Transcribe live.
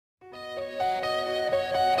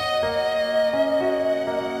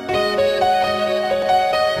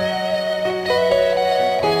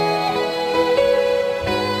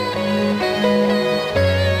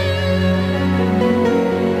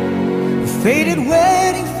faded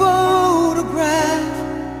wedding photograph,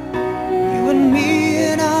 you and me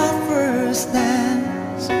in our first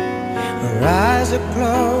dance. Our eyes are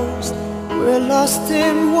closed, we're lost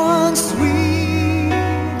in one sweet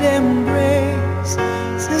embrace.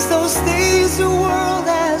 Since those days the world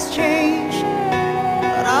has changed,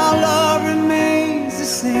 but our love remains the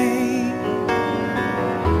same.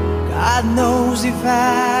 God knows we've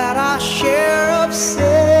had our share of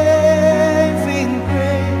saving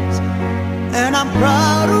grace, and I'm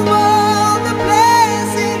proud of all the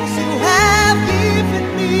blessings you have given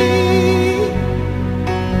me.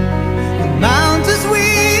 The mountains we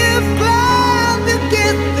have climbed to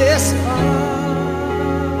get this far.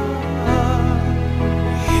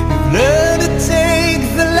 We've learned to take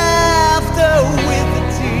the laughter with the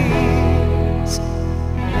tears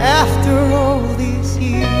after all these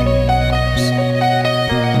years.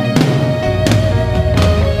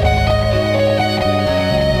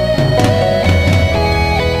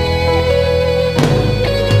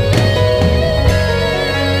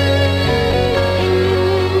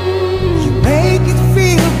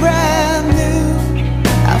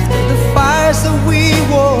 That we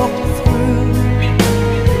walked through,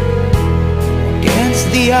 against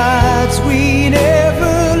the odds we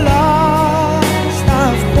never lost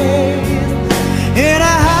our faith. In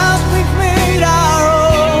a house we've made our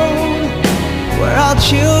own, where our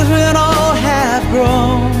children all have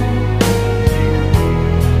grown.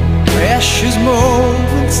 Precious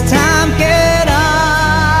moments time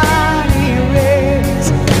cannot erase.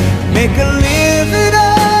 Make a living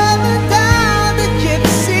of it down the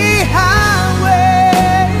gypsy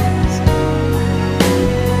highways.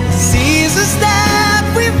 The seasons that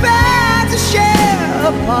we've had to share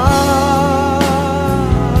apart.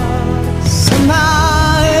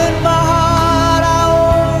 Somehow in my heart I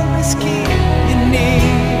always keep you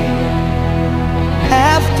near.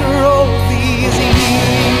 After all these years,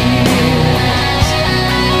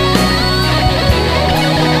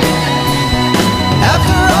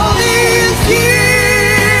 after all these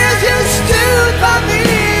years, you stood by me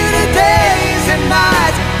the days and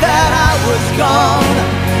nights that I was gone.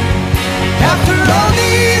 After all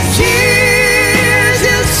these years,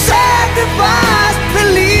 you sacrificed,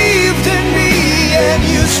 believed in me, and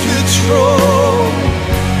you stood strong.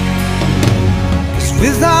 'Cause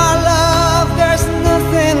with our love there's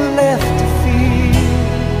nothing left to fear.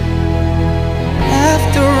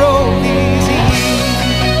 After all these years,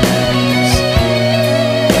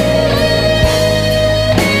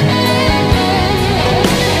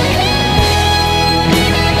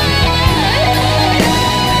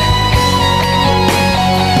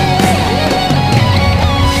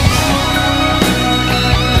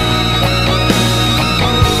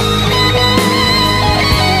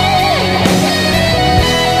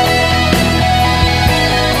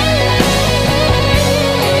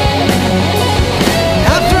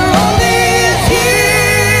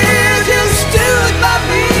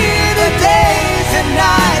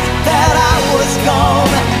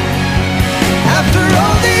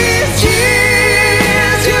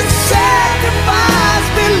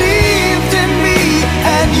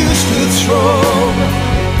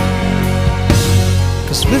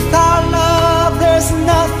 with our love there's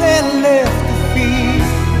nothing left to fear.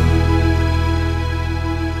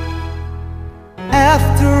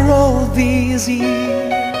 After all these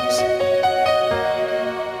years,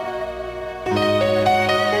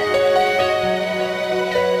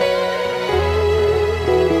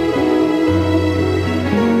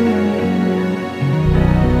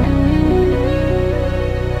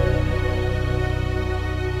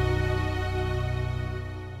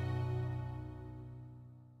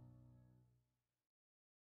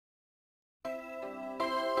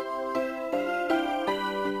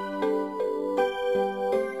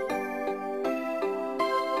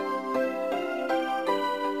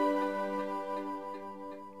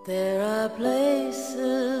 there are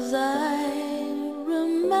places I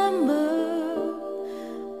remember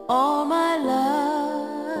all my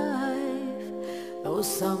life, though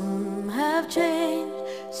some have changed,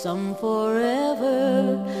 some forever,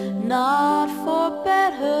 not for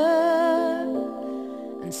better,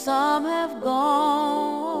 and some have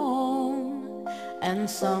gone, and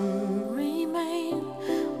some remain.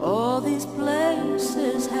 All these places